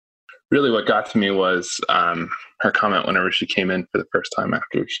really what got to me was her comment whenever she came in for the first time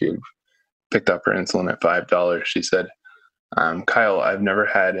after she had picked up her insulin at $5. She said, Kyle, I've never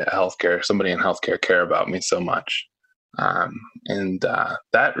had somebody in healthcare care about me so much. And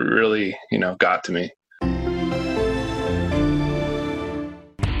that really, got to me.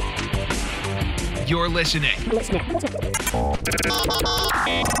 You're listening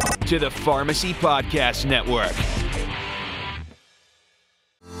to the Pharmacy Podcast Network.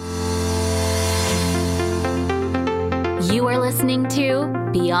 You are listening to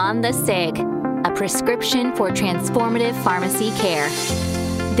Beyond the SIG, a prescription for transformative pharmacy care.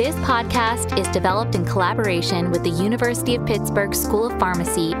 This podcast is developed in collaboration with the University of Pittsburgh School of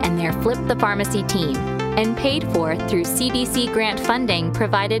Pharmacy and their Flip the Pharmacy team, and paid for through CDC grant funding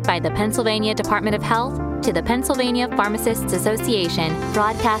provided by the Pennsylvania Department of Health to the Pennsylvania Pharmacists Association,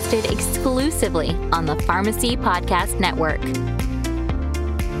 broadcasted exclusively on the Pharmacy Podcast Network.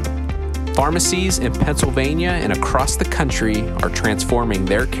 Pharmacies in Pennsylvania and across the country are transforming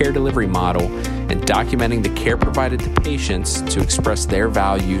their care delivery model and documenting the care provided to patients to express their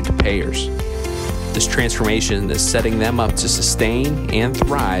value to payers. This transformation is setting them up to sustain and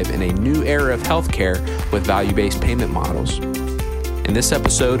thrive in a new era of healthcare with value-based payment models. In this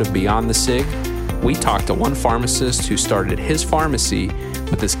episode of Beyond the SIG, we talked to one pharmacist who started his pharmacy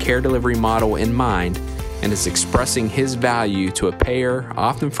with this care delivery model in mind and is expressing his value to a payer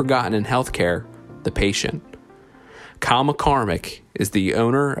often forgotten in healthcare, the patient. Kyle McCormick is the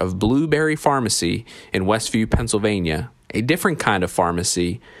owner of Blueberry Pharmacy in Westview, Pennsylvania, a different kind of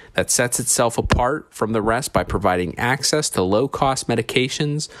pharmacy that sets itself apart from the rest by providing access to low-cost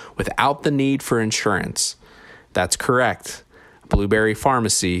medications without the need for insurance. That's correct. Blueberry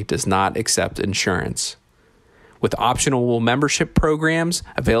Pharmacy does not accept insurance. With optional membership programs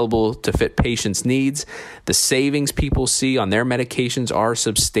available to fit patients' needs, the savings people see on their medications are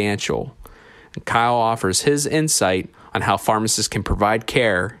substantial. And Kyle offers his insight on how pharmacists can provide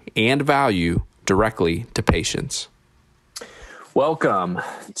care and value directly to patients. Welcome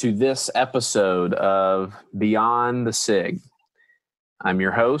to this episode of Beyond the SIG. I'm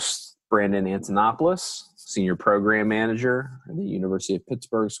your host, Brandon Antonopoulos, Senior Program Manager at the University of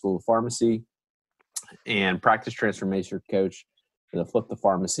Pittsburgh School of Pharmacy and Practice Transformation Coach for the Flip the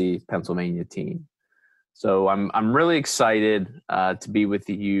Pharmacy Pennsylvania team. So I'm really excited to be with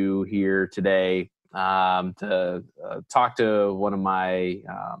you here today to talk to one of my,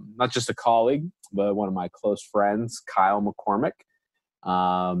 not just a colleague, but one of my close friends, Kyle McCormick,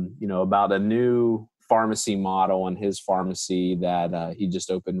 about a new pharmacy model in his pharmacy that he just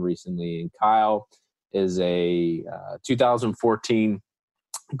opened recently. And Kyle is a 2014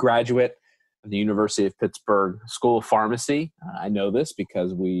 graduate of the University of Pittsburgh School of Pharmacy. I know this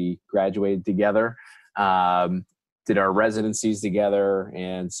because we graduated together, did our residencies together.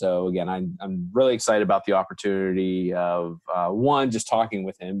 And so again, I'm really excited about the opportunity of one, just talking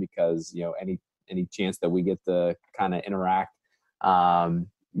with him because, any chance that we get to kind of interact,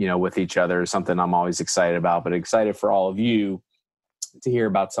 with each other is something I'm always excited about, but excited for all of you to hear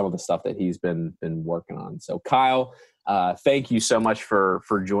about some of the stuff that he's been working on. So Kyle, thank you so much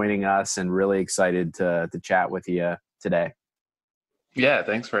for joining us, and really excited to chat with you today. Yeah,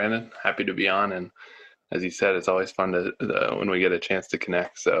 thanks, Brandon. Happy to be on. And as you said, it's always fun to when we get a chance to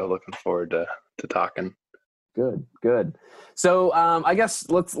connect. So looking forward to talking. Good. So I guess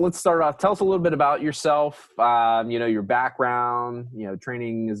let's start off. Tell us a little bit about yourself, your background,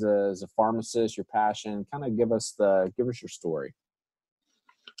 training as a pharmacist, your passion. Kind of give us your story.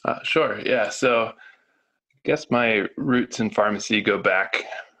 Sure. Yeah. So I guess my roots in pharmacy go back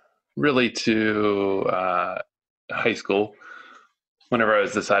really to high school. Whenever I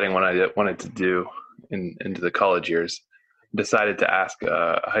was deciding what I wanted to do into the college years, decided to ask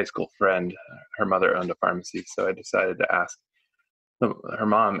a high school friend. Her mother owned a pharmacy, so I decided to ask her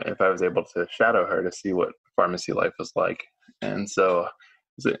mom if I was able to shadow her to see what pharmacy life was like. And so it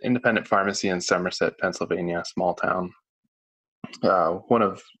was an independent pharmacy in Somerset, Pennsylvania, a small town. One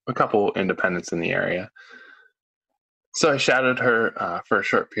of a couple independents in the area. So I shadowed her for a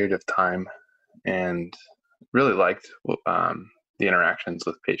short period of time and really liked the interactions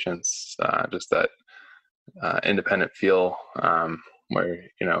with patients, just that independent feel where,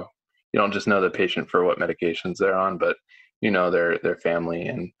 you don't just know the patient for what medications they're on, but their family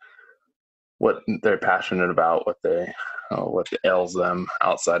and what they're passionate about, what ails them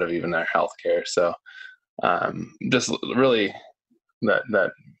outside of even their healthcare. So just really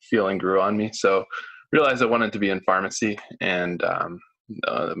that feeling grew on me. So realized I wanted to be in pharmacy, and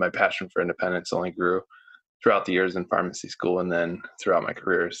my passion for independence only grew throughout the years in pharmacy school and then throughout my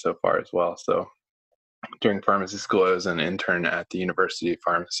career so far as well. So during pharmacy school, I was an intern at the University of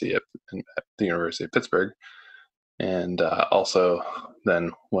Pharmacy at the University of Pittsburgh, and also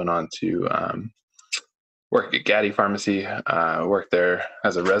then went on to work at Gaddy Pharmacy. Worked there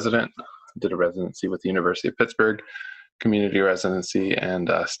as a resident, did a residency with the University of Pittsburgh, community residency,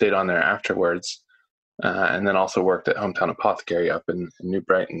 and stayed on there afterwards. And then also worked at Hometown Apothecary up in New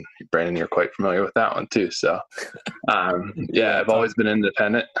Brighton. Brandon, you're quite familiar with that one too. So, I've always been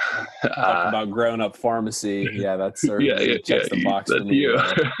independent. Talk about growing up pharmacy. Yeah, that's certainly checks the box for me. You.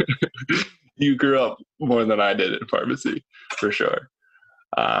 You grew up more than I did in pharmacy, for sure.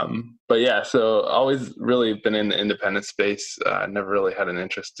 So always really been in the independent space. Never really had an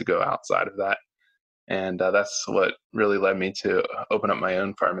interest to go outside of that. And that's what really led me to open up my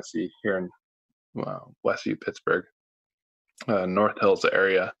own pharmacy here in Westview, Pittsburgh, North Hills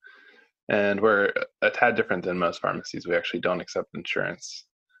area. And we're a tad different than most pharmacies. We actually don't accept insurance.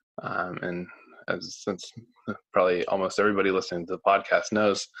 And since probably almost everybody listening to the podcast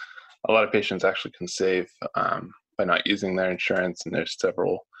knows, a lot of patients actually can save by not using their insurance. And there's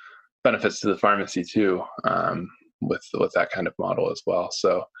several benefits to the pharmacy too, with that kind of model as well.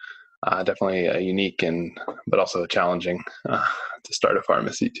 So definitely a unique but also challenging to start a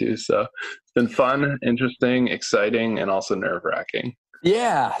pharmacy too. So it's been fun, interesting, exciting, and also nerve-wracking.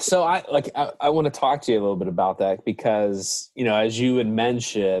 Yeah. So I want to talk to you a little bit about that because, as you had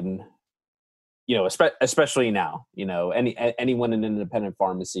mentioned, especially now, anyone in an independent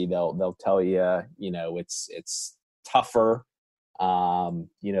pharmacy, they'll tell you, it's tougher, through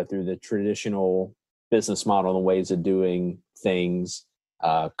the traditional business model and ways of doing things.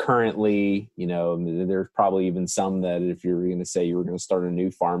 Currently, there's probably even some that if you're going to say you were going to start a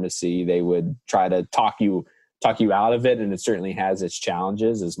new pharmacy, they would try to talk you out of it. And it certainly has its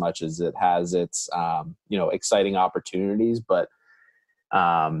challenges as much as it has its, exciting opportunities. But,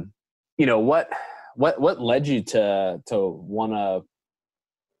 what led you to want to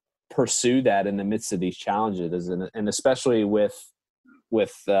pursue that in the midst of these challenges, and especially with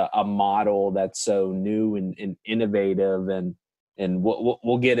a model that's so new and innovative, and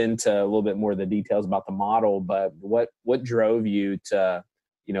we'll get into a little bit more of the details about the model, but what drove you to,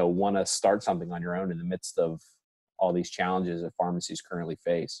 want to start something on your own in the midst of all these challenges that pharmacies currently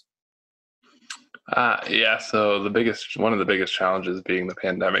face? So one of the biggest challenges being the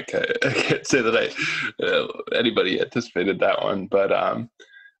pandemic. I can't say that anybody anticipated that one, but in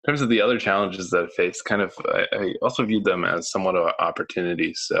terms of the other challenges that I faced, I also viewed them as somewhat of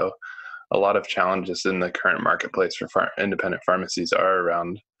opportunities. So a lot of challenges in the current marketplace for independent pharmacies are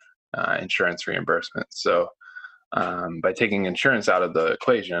around insurance reimbursement. So by taking insurance out of the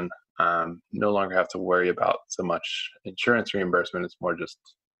equation, no longer have to worry about so much insurance reimbursement. It's more just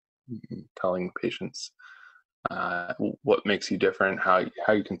telling patients what makes you different, how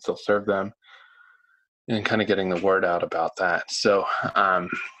you can still serve them, and kind of getting the word out about that. So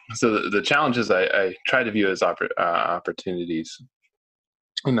the challenges I try to view as opportunities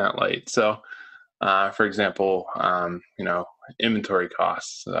in that light. So for example, inventory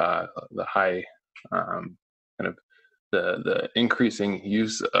costs, the high the increasing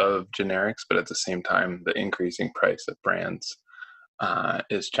use of generics, but at the same time, the increasing price of brands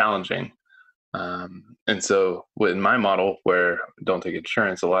is challenging. And so in my model where don't take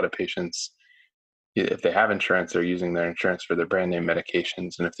insurance, a lot of patients, if they have insurance, they're using their insurance for their brand name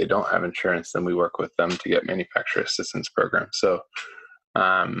medications. And if they don't have insurance, then we work with them to get manufacturer assistance programs. So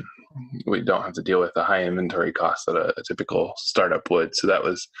we don't have to deal with the high inventory costs that a typical startup would. So that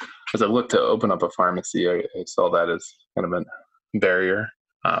was, as I looked to open up a pharmacy, I saw that as kind of a barrier,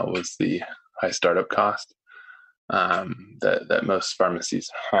 was the high startup cost that most pharmacies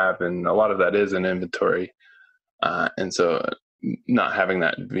have. And a lot of that is in inventory. And so not having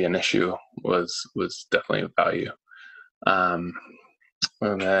that be an issue was definitely a value. And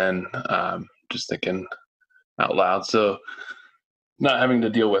then just thinking out loud. So not having to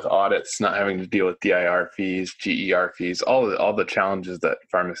deal with audits, not having to deal with DIR fees, GER fees, all the challenges that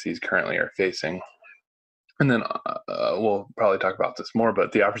pharmacies currently are facing. And then we'll probably talk about this more,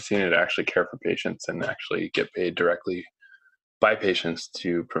 but the opportunity to actually care for patients and actually get paid directly by patients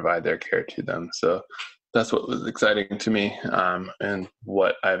to provide their care to them. So that's what was exciting to me. And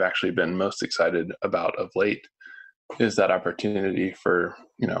what I've actually been most excited about of late is that opportunity for,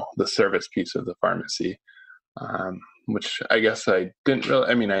 the service piece of the pharmacy, which I guess I didn't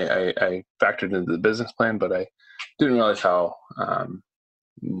really, I factored into the business plan, but I didn't realize how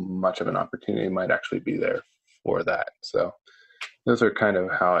much of an opportunity might actually be there for that. So those are kind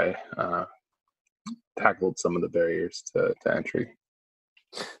of how I tackled some of the barriers to entry.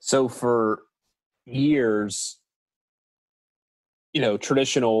 So for years,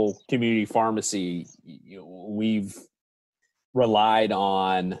 traditional community pharmacy, we've relied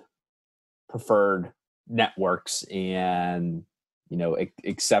on preferred networks and,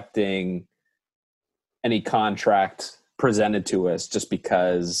 accepting any contract presented to us just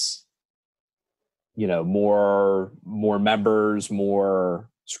because, more members, more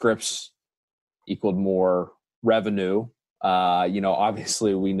scripts equaled more revenue.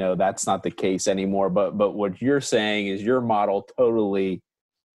 Obviously we know that's not the case anymore, but what you're saying is your model totally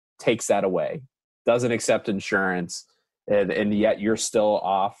takes that away, doesn't accept insurance, and yet you're still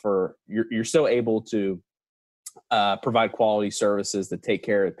you're still able to provide quality services that take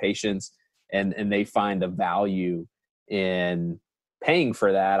care of patients, and they find the value in paying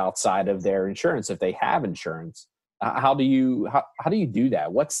for that outside of their insurance if they have insurance. How do you do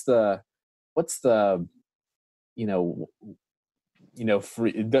that? What's the you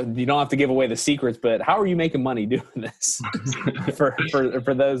don't have to give away the secrets, but how are you making money doing this for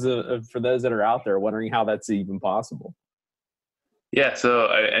those that are out there wondering how that's even possible? Yeah. So,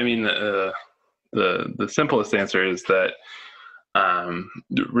 I mean, the simplest answer is that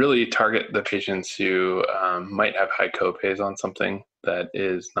really target the patients who might have high copays on something that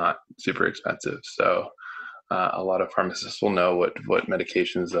is not super expensive. So a lot of pharmacists will know what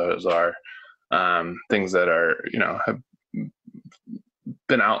medications those are, things that are, have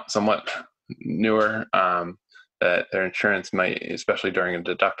been out somewhat newer, that their insurance might, especially during a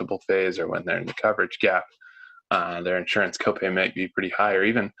deductible phase or when they're in the coverage gap, their insurance copay might be pretty high, or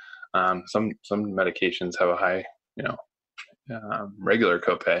even some medications have a high, regular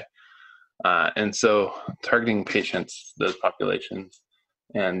copay. And so targeting patients, those populations,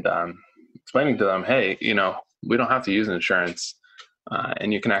 and explaining to them, hey, we don't have to use insurance,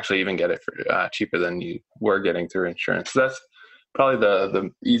 and you can actually even get it for cheaper than you were getting through insurance. So that's probably the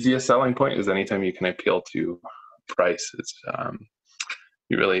easiest selling point, is anytime you can appeal to price, it's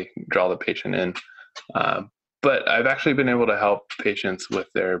you really draw the patient in. But I've actually been able to help patients with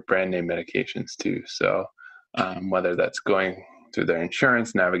their brand name medications too. So whether that's going through their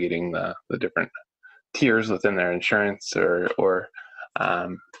insurance, navigating the different tiers within their insurance, or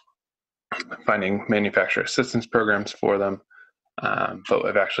finding manufacturer assistance programs for them. But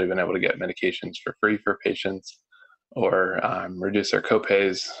I've actually been able to get medications for free for patients, or reduce their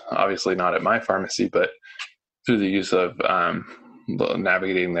copays, obviously not at my pharmacy, but through the use of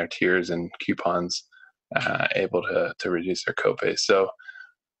navigating their tiers and coupons, able to reduce their copays. So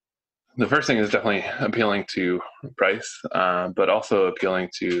the first thing is definitely appealing to price, but also appealing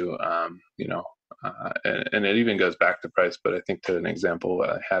to, and it even goes back to price, but I think to an example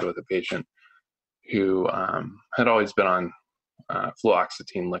I had with a patient who had always been on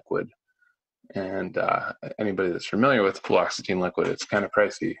fluoxetine liquid. And anybody that's familiar with fluoxetine liquid, it's kind of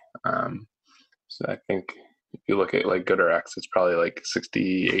pricey. So I think if you look at like GoodRx, it's probably like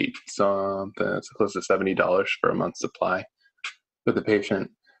 68 something, it's close to $70 for a month's supply for the patient.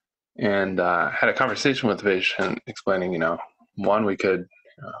 And had a conversation with the patient explaining, one, we could,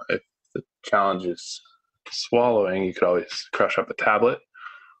 if the challenge is swallowing, you could always crush up a tablet,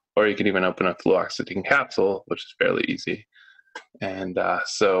 or you could even open a fluoxetine capsule, which is fairly easy. And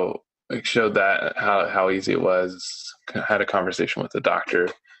so it showed that how easy it was. Had a conversation with the doctor,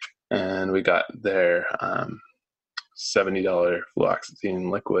 and we got their $70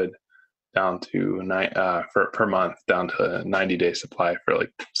 fluoxetine liquid down to per month, down to a 90-day supply for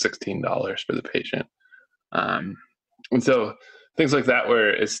like $16 for the patient. And so things like that, where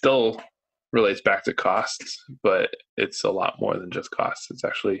it still relates back to costs, but it's a lot more than just costs. It's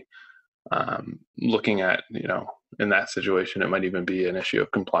actually looking at, in that situation, it might even be an issue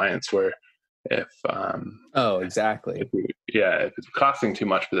of compliance, where if exactly. If it's costing too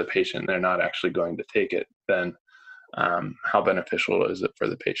much for the patient, they're not actually going to take it, then how beneficial is it for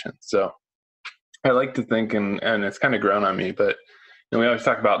the patient? So I like to think, and it's kind of grown on me, but we always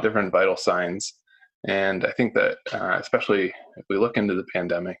talk about different vital signs. And I think that especially if we look into the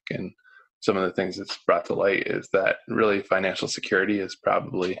pandemic and some of the things that's brought to light, is that really financial security is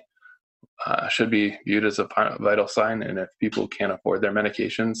probably should be viewed as a vital sign. And if people can't afford their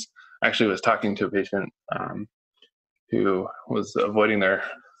medications, I actually was talking to a patient who was avoiding their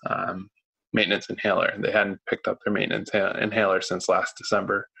maintenance inhaler. They hadn't picked up their maintenance inhaler since last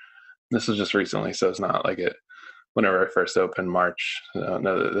December. This was just recently, so it's not like it whenever I first opened March.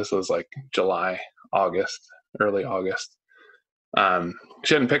 No, this was like July, August, early August.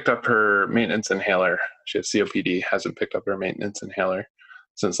 She hadn't picked up her maintenance inhaler. She has COPD, hasn't picked up her maintenance inhaler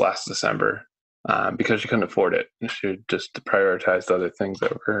since last December because she couldn't afford it. She just prioritized other things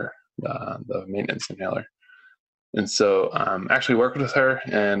over the maintenance inhaler. And so actually worked with her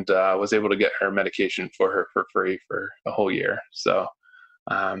and was able to get her medication for her for free for a whole year. So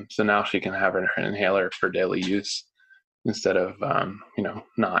so now she can have her inhaler for daily use instead of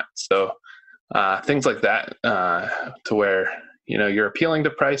not. So things like that to where you're appealing to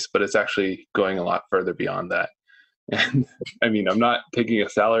price, but it's actually going a lot further beyond that. And I mean, I'm not taking a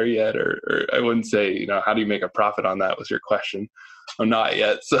salary yet, or I wouldn't say, how do you make a profit on that was your question. I'm not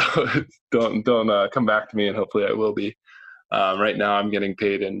yet. So don't come back to me, and hopefully I will be. Right now I'm getting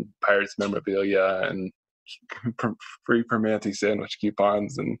paid in Pirates memorabilia and free Permanente sandwich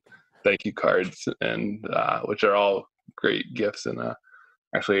coupons and thank you cards, and which are all great gifts and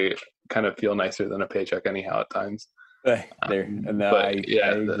actually kind of feel nicer than a paycheck anyhow at times. I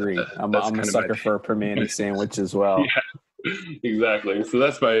agree. I'm a sucker for a Permanente sandwich as well. Yeah, exactly. So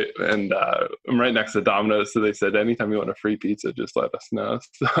that's and I'm right next to Domino's. So they said, anytime you want a free pizza, just let us know.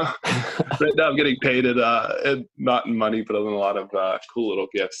 So right now I'm getting paid not in money, but in a lot of cool little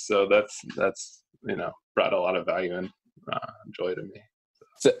gifts. So that's brought a lot of value and joy to me.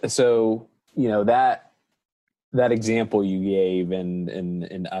 So that example you gave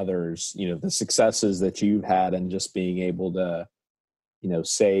and others, the successes that you've had and just being able to,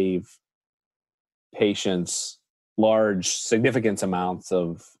 save patients large, significant amounts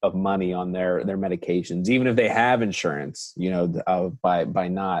of money on their medications, even if they have insurance, by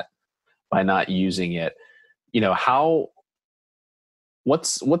not using it,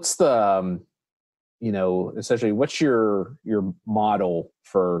 what's the, essentially what's your model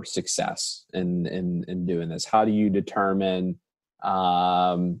for success in doing this? How do you determine,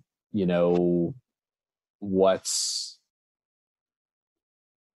 how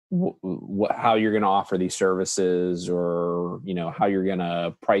you're going to offer these services, or, how you're going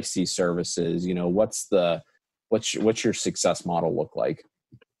to price these services? What's your success model look like?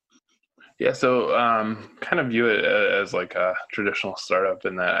 Yeah. So, kind of view it as like a traditional startup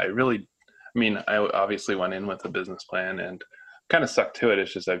in that I obviously went in with a business plan and kind of stuck to it.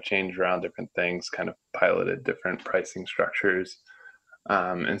 It's just I've changed around different things, kind of piloted different pricing structures.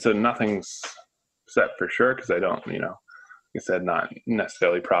 And so nothing's set for sure because I don't, like I said, not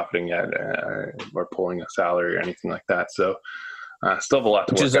necessarily profiting yet or pulling a salary or anything like that. So still have a lot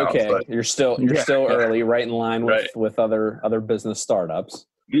to work out. Which is okay. But you're still early, right in line with other business startups.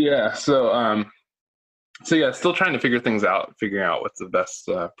 Yeah. So still trying to figuring out what's the best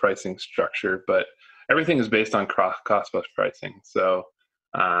pricing structure, but everything is based on cost plus pricing. So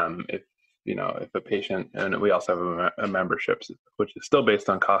if a patient, and we also have a membership, which is still based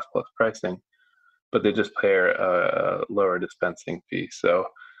on cost plus pricing, but they just pay a lower dispensing fee. So,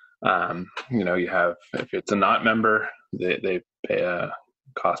 you have, if it's a not member, they pay a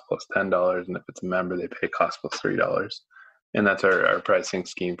cost plus $10. And if it's a member, they pay cost plus $3. And that's our pricing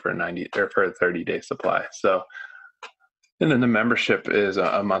scheme for a 30-day supply. So, and then the membership is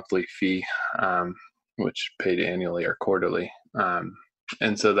a monthly fee, which paid annually or quarterly.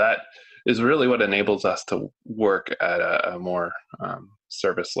 And so that is really what enables us to work at a more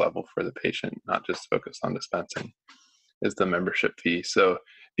service level for the patient, not just focus on dispensing, is the membership fee. So if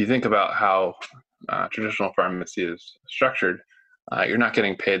you think about how traditional pharmacy is structured, you're not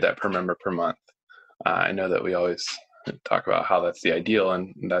getting paid that per member per month. I know that we always talk about how that's the ideal,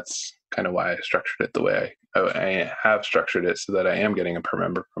 and that's kind of why I structured it the way I have structured it, so that I am getting a per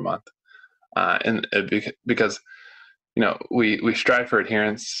member per month. Because we strive for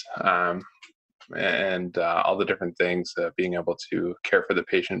adherence and all the different things, being able to care for the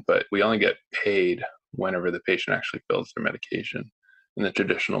patient, but we only get paid whenever the patient actually fills their medication in the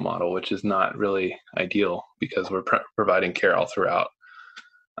traditional model, which is not really ideal because we're providing care all throughout.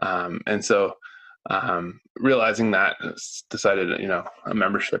 And so realizing that, decided, a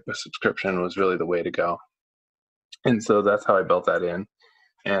membership, a subscription was really the way to go. And so that's how I built that in.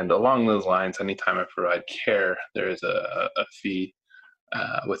 And along those lines, anytime I provide care, there is a fee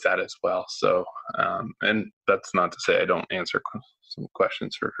with that as well. So, and that's not to say I don't answer some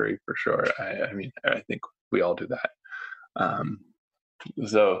questions for free, for sure. I think we all do that.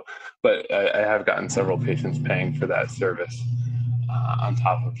 But I have gotten several patients paying for that service on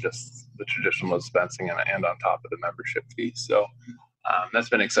top of just the traditional dispensing and on top of the membership fee. So that's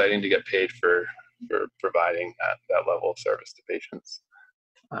been exciting to get paid for providing that level of service to patients.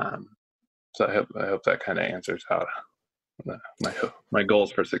 So I hope that kind of answers how my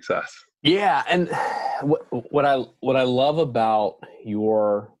goals for success. Yeah, and what I love about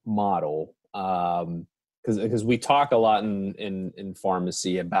your model, because we talk a lot in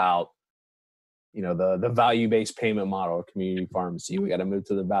pharmacy about the value-based payment model, community pharmacy. We got to move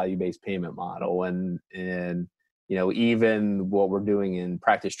to the value-based payment model, and even what we're doing in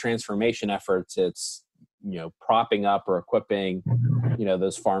practice transformation efforts, it's propping up or equipping,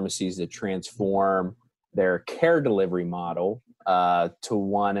 those pharmacies to transform their care delivery model to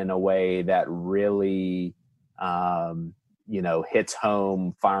one in a way that really, hits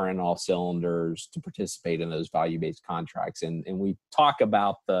home, firing all cylinders to participate in those value-based contracts. And we talk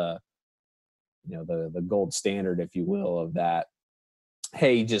about the gold standard, if you will, of that.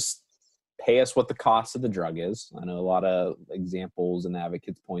 Hey, just pay us what the cost of the drug is. I know a lot of examples and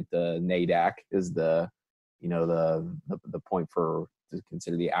advocates point to NADAC is the point to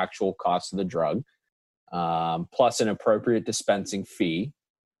consider the actual cost of the drug, plus an appropriate dispensing fee.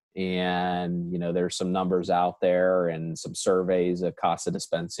 And, there's some numbers out there and some surveys of cost of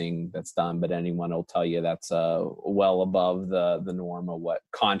dispensing that's done, but anyone will tell you that's well above the norm of what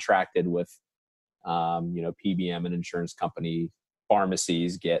contracted with, PBM and insurance company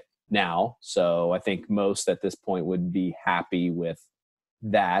pharmacies get now. So I think most at this point would be happy with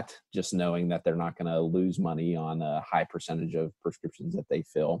that, just knowing that they're not going to lose money on a high percentage of prescriptions that they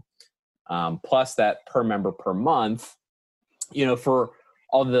fill. Plus that per member per month, for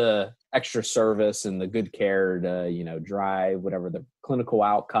all the extra service and the good care to, drive whatever the clinical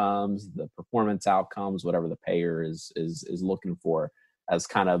outcomes, the performance outcomes, whatever the payer is looking for as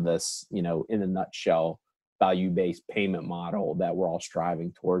kind of this, in a nutshell, value-based payment model that we're all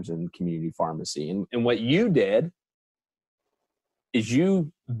striving towards in community pharmacy. And what you did is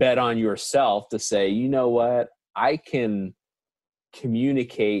you bet on yourself to say, you know what, I can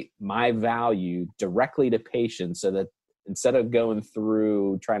communicate my value directly to patients so that instead of going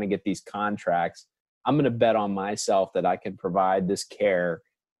through trying to get these contracts, I'm going to bet on myself that I can provide this care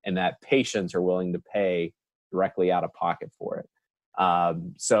and that patients are willing to pay directly out of pocket for it.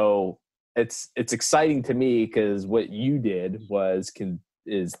 So it's exciting to me because what you did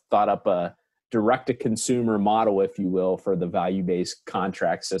is thought up a direct-to-consumer model, if you will, for the value-based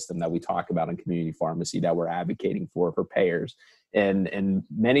contract system that we talk about in community pharmacy that we're advocating for payers. And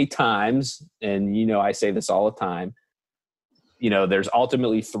many times, and I say this all the time, there's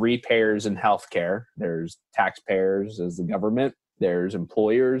ultimately three payers in healthcare. There's taxpayers as the government, there's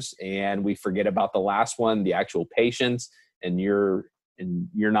employers, and we forget about the last one, the actual patients, and you're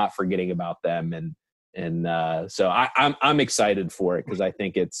not forgetting about them. And so I'm excited for it because I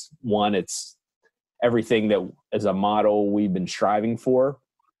think it's everything that as a model we've been striving for,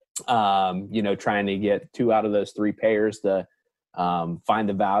 trying to get 2 out of those 3 payers to find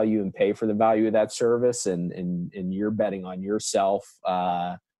the value and pay for the value of that service. And you're betting on yourself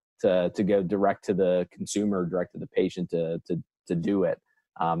to go direct to the consumer, direct to the patient to do it.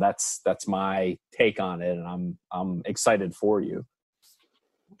 That's my take on it. And I'm excited for you.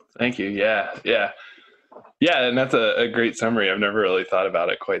 Thank you. Yeah. And that's a great summary. I've never really thought about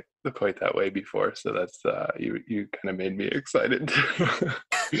it quite that way before. So that's you kind of made me excited.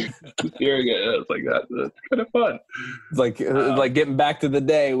 Just hearing it, I was like, that's kind of fun. It's like getting back to the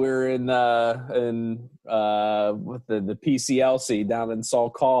day we were in with the PCLC down in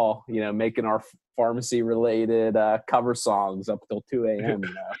Sauk Hall, making our pharmacy related cover songs up till 2 a.m.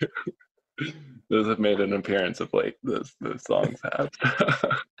 Those have made an appearance of late. Those songs have.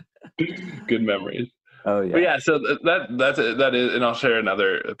 Good memories. Oh yeah. But yeah, so that is, and I'll share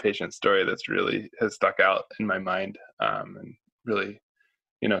another patient story that's really has stuck out in my mind, and really,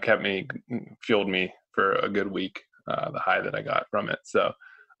 fueled me for a good week, the high that I got from it. So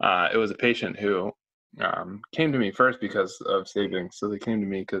it was a patient who came to me first because of savings. So they came to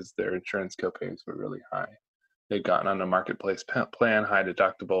me because their insurance copays were really high. They'd gotten on a marketplace plan, high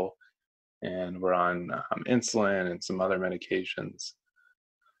deductible, and were on insulin and some other medications.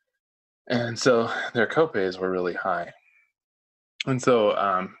 And so their copays were really high. And so,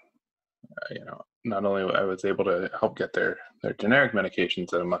 not only I was able to help get their generic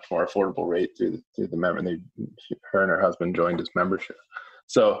medications at a much more affordable rate through the member, her and her husband joined his membership.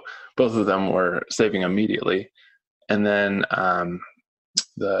 So both of them were saving immediately. And then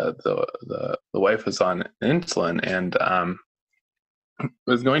the wife was on insulin and it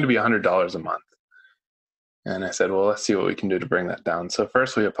was going to be $100 a month. And I said, well, let's see what we can do to bring that down. So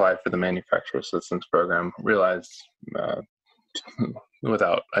first we applied for the manufacturer assistance program, realized I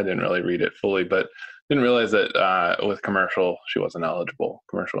didn't really read it fully, but didn't realize that with commercial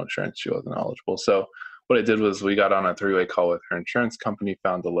insurance, she wasn't eligible. So what I did was we got on a 3-way call with her insurance company,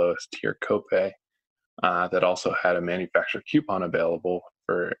 found the lowest tier copay that also had a manufacturer coupon available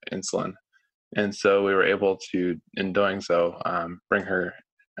for insulin. And so we were able to, in doing so, bring her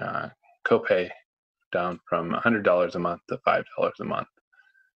copay down from $100 a month to $5 a month.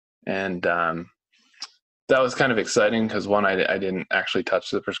 And that was kind of exciting because one, I didn't actually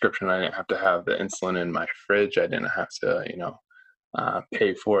touch the prescription. I didn't have to have the insulin in my fridge. I didn't have to,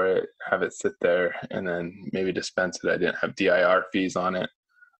 pay for it, have it sit there, and then maybe dispense it. I didn't have DIR fees on it.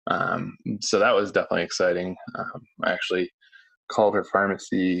 So that was definitely exciting. I actually called her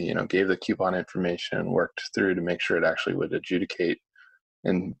pharmacy, gave the coupon information, worked through to make sure it actually would adjudicate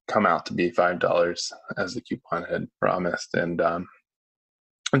and come out to be $5 as the coupon had promised. And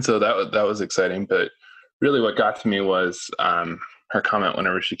so that was exciting. But really what got to me was her comment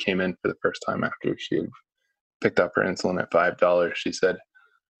whenever she came in for the first time after she had picked up her insulin at $5. She said,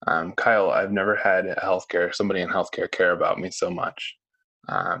 Kyle, I've never had somebody in healthcare care about me so much.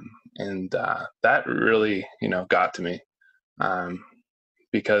 And that really, got to me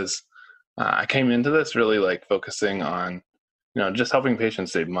because I came into this really like focusing on, just helping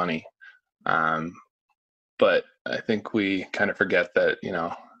patients save money. But I think we kind of forget that,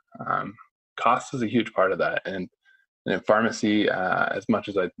 cost is a huge part of that. And in pharmacy, as much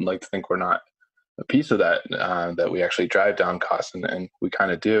as I'd like to think we're not a piece of that, that we actually drive down costs, and we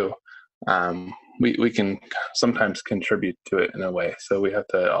kind of do, we can sometimes contribute to it in a way. So we have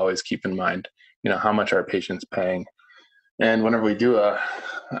to always keep in mind, how much our patient's paying. And whenever we do a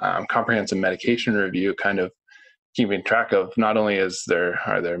comprehensive medication review, kind of keeping track of not only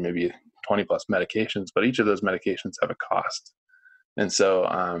are there maybe 20 plus medications, but each of those medications have a cost. And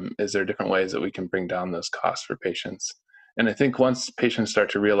so is there different ways that we can bring down those costs for patients? And I think once patients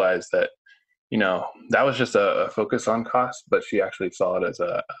start to realize that, that was just a focus on cost, but she actually saw it as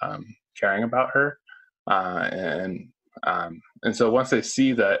a caring about her. And so once they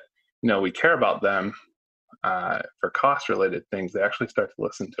see that, we care about them for cost related things, they actually start to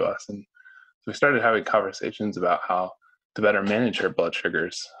listen to us. And so we started having conversations about how to better manage her blood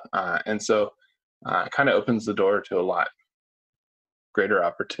sugars. And so it kind of opens the door to a lot greater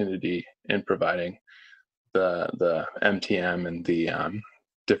opportunity in providing the MTM and the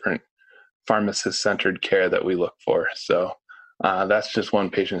different pharmacist-centered care that we look for. So that's just one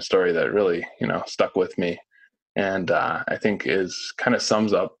patient story that really, stuck with me. And I think is kind of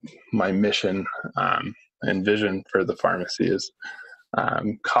sums up my mission and vision for the pharmacy is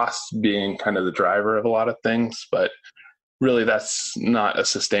costs being kind of the driver of a lot of things, but really that's not a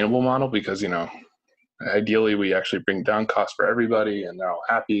sustainable model because, ideally we actually bring down costs for everybody and they're all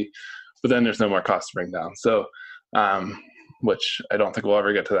happy, but then there's no more cost to bring down. So, which I don't think we'll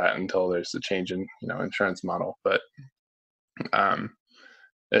ever get to that until there's a change in, insurance model. But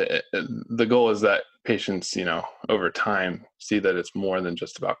the goal is that patients, over time see that it's more than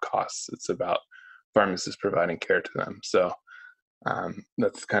just about costs. It's about pharmacists providing care to them. So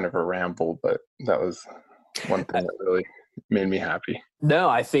that's kind of a ramble, but that was one thing that really made me happy. No,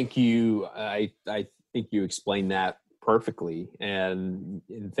 I think I think you explained that perfectly, and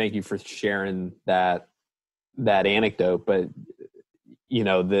thank you for sharing that anecdote. But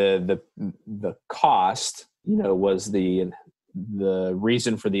the cost, was the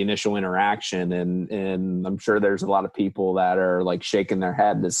reason for the initial interaction, and I'm sure there's a lot of people that are like shaking their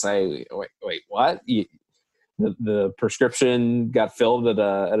head to say, wait, what? The prescription got filled at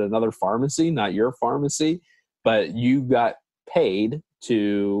another pharmacy, not your pharmacy, but you got paid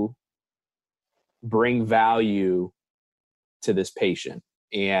to bring value to this patient.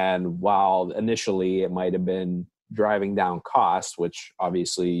 And while initially it might have been driving down costs, which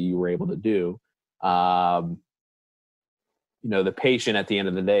obviously you were able to do, the patient at the end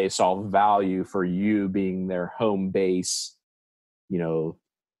of the day saw value for you being their home base,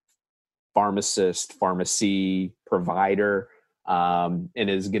 pharmacist, pharmacy provider, and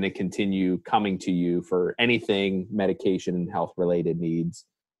is going to continue coming to you for anything medication and health related needs,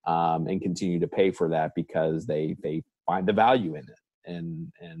 and continue to pay for that because they find the value in it.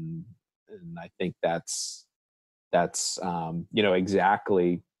 And I think that's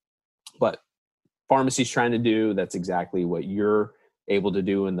exactly what pharmacy's trying to do. That's exactly what you're able to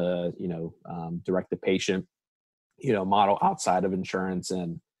do in the, direct to patient, model outside of insurance.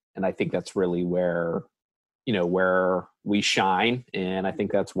 And I think that's really where we shine. And I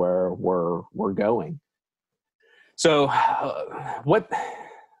think that's where we're going. So let's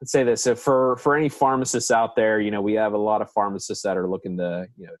say this. So for any pharmacists out there, we have a lot of pharmacists that are looking to,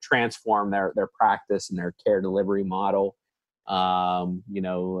 transform their practice and their care delivery model,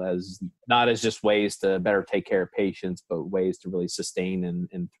 as not as just ways to better take care of patients, but ways to really sustain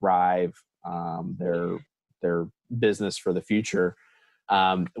and thrive their business for the future.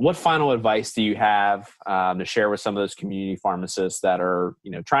 What final advice do you have to share with some of those community pharmacists that are,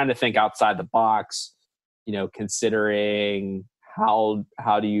 trying to think outside the box, considering how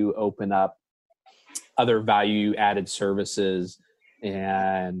do you open up other value added services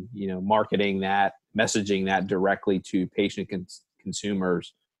and, marketing that, messaging that directly to patient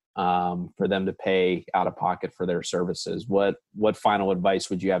consumers for them to pay out of pocket for their services. What final advice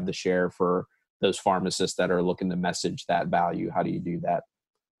would you have to share for those pharmacists that are looking to message that value? How do you do that?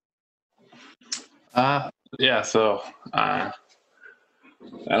 So I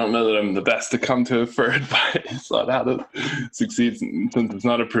don't know that I'm the best to come to for advice on how to succeed since it's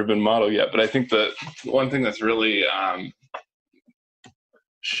not a proven model yet. But I think that one thing that's really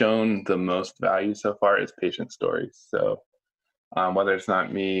shown the most value so far is patient stories. So whether it's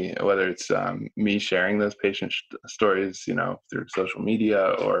me sharing those patient stories, through social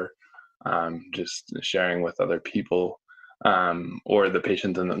media or just sharing with other people, or the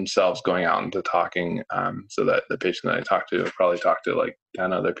patients themselves going out into talking, so that the patient that I talk to probably talked to like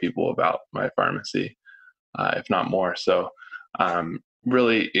 10 other people about my pharmacy, if not more. So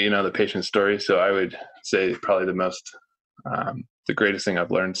really, the patient story. So I would say probably the greatest thing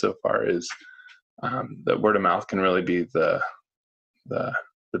I've learned so far is that word of mouth can really be the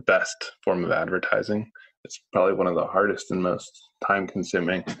best form of advertising. It's probably one of the hardest and most time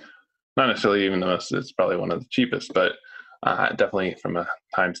consuming, not necessarily even the most, it's probably one of the cheapest, but definitely from a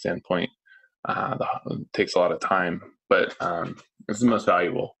time standpoint, it takes a lot of time, but it's the most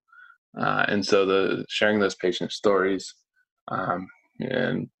valuable. And so sharing those patient stories,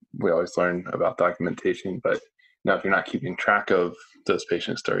 and we always learn about documentation, but if you're not keeping track of those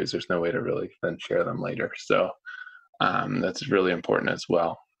patient stories, there's no way to really then share them later. So that's really important as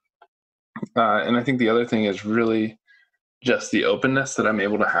well. And I think the other thing is really just the openness that I'm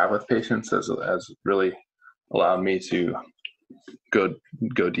able to have with patients has really allowed me to go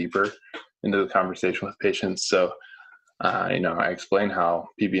deeper into the conversation with patients. So, I explain how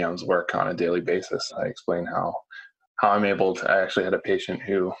PBMs work on a daily basis. I explain how I actually had a patient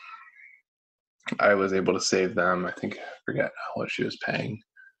who I was able to save them, I forget what she was paying,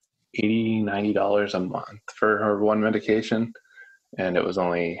 $80, $90 a month for her one medication. And it was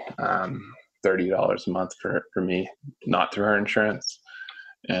only $30 a month for me, not through her insurance.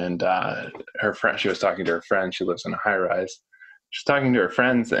 And her friend, she was talking to her friend, she lives in a high rise. She's talking to her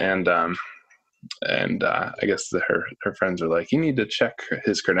friends, and I guess her friends are like, you need to check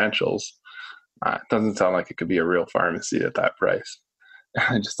his credentials. It doesn't sound like it could be a real pharmacy at that price.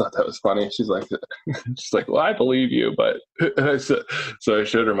 I just thought that was funny. She's like, well, I believe you, but so I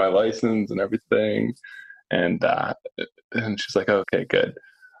showed her my license and everything, and she's like, okay, good.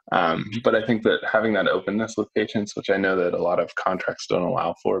 But I think that having that openness with patients, which I know that a lot of contracts don't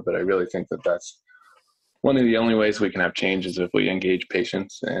allow for, but I really think that that's one of the only ways we can have change is if we engage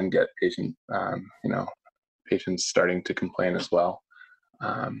patients and get patients starting to complain as well.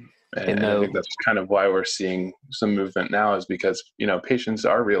 And I think that's kind of why we're seeing some movement now, is because, patients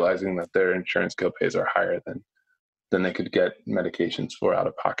are realizing that their insurance copays are higher than they could get medications for out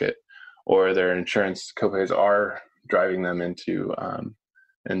of pocket, or their insurance copays are driving them into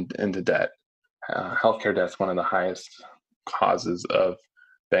debt. Healthcare debt's one of the highest causes of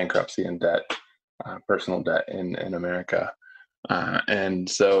bankruptcy and debt, personal debt in America. And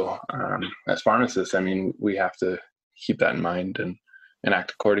so as pharmacists, we have to keep that in mind and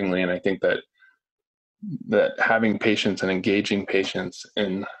act accordingly. And I think that having patients and engaging patients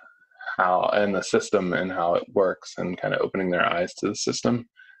in the system and how it works, and kind of opening their eyes to the system,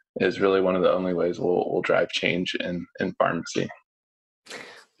 is really one of the only ways we'll drive change in pharmacy.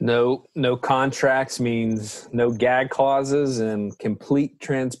 No contracts means no gag clauses and complete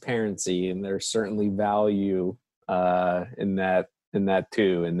transparency. And there's certainly value in that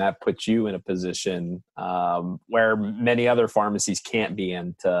too. And that puts you in a position where many other pharmacies can't be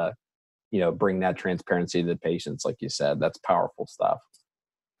in to, bring that transparency to the patients. Like you said, that's powerful stuff.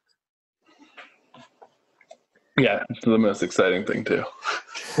 Yeah, it's the most exciting thing too.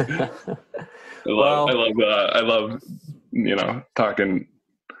 I love talking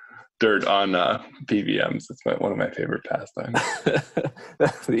dirt on PBMs. It's one of my favorite pastimes.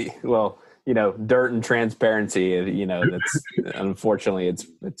 Well, dirt and transparency, that's unfortunately it's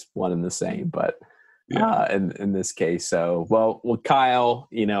one and the same, but in this case. So, well, Kyle,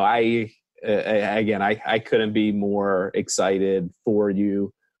 I couldn't be more excited for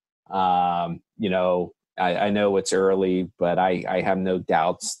you. I know it's early, but I have no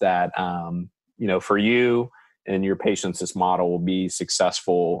doubts that, for you and your patients, this model will be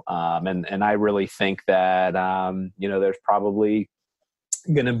successful. And I really think that, there's probably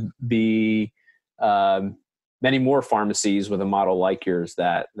going to be many more pharmacies with a model like yours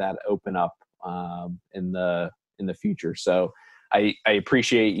that open up in the future. So I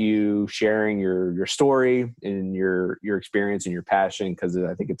appreciate you sharing your story and your experience and your passion, because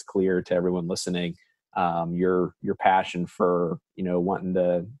I think it's clear to everyone listening, your passion for wanting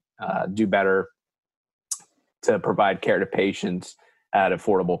to do better to provide care to patients at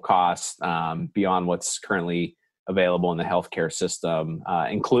affordable costs beyond what's currently available in the healthcare system,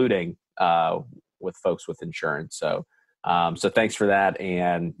 including with folks with insurance. So thanks for that.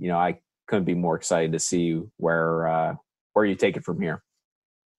 And, I couldn't be more excited to see where you take it from here.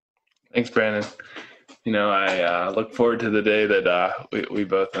 Thanks, Brandon. I look forward to the day that we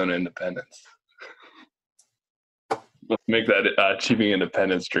both own independence. Let's make that Achieving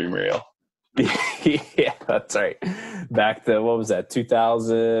Independence dream real. Yeah, that's right. Back to, what was that,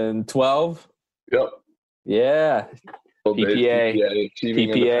 2012? Yep. Yeah.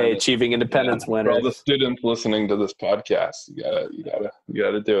 PPA Achieving Independence winners. For all the students listening to this podcast, you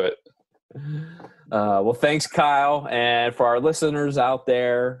gotta do it. Well, thanks, Kyle. And for our listeners out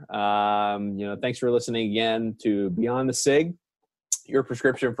there, thanks for listening again to Beyond the SIG, your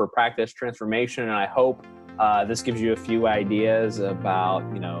prescription for practice transformation. And I hope this gives you a few ideas about,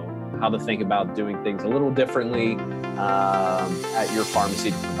 how to think about doing things a little differently at your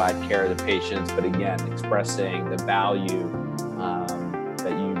pharmacy to provide care to the patients. But again, expressing the value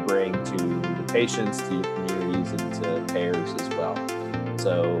that you bring to the patients, to your communities, and to payers as well.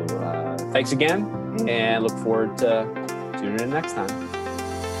 So thanks again, and look forward to tuning in next time.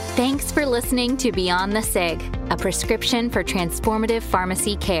 Thanks for listening to Beyond the SIG, a prescription for transformative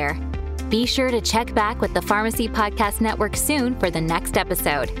pharmacy care. Be sure to check back with the Pharmacy Podcast Network soon for the next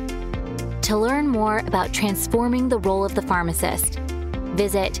episode. To learn more about transforming the role of the pharmacist,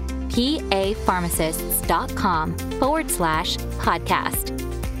 visit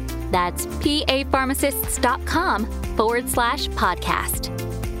papharmacists.com/podcast. That's papharmacists.com/podcast.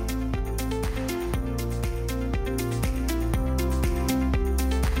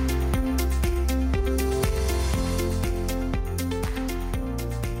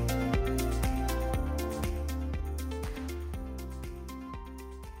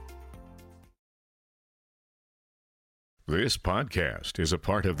 This podcast is a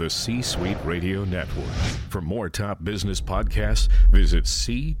part of the C-Suite Radio Network. For more top business podcasts, visit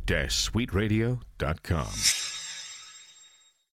c-suiteradio.com.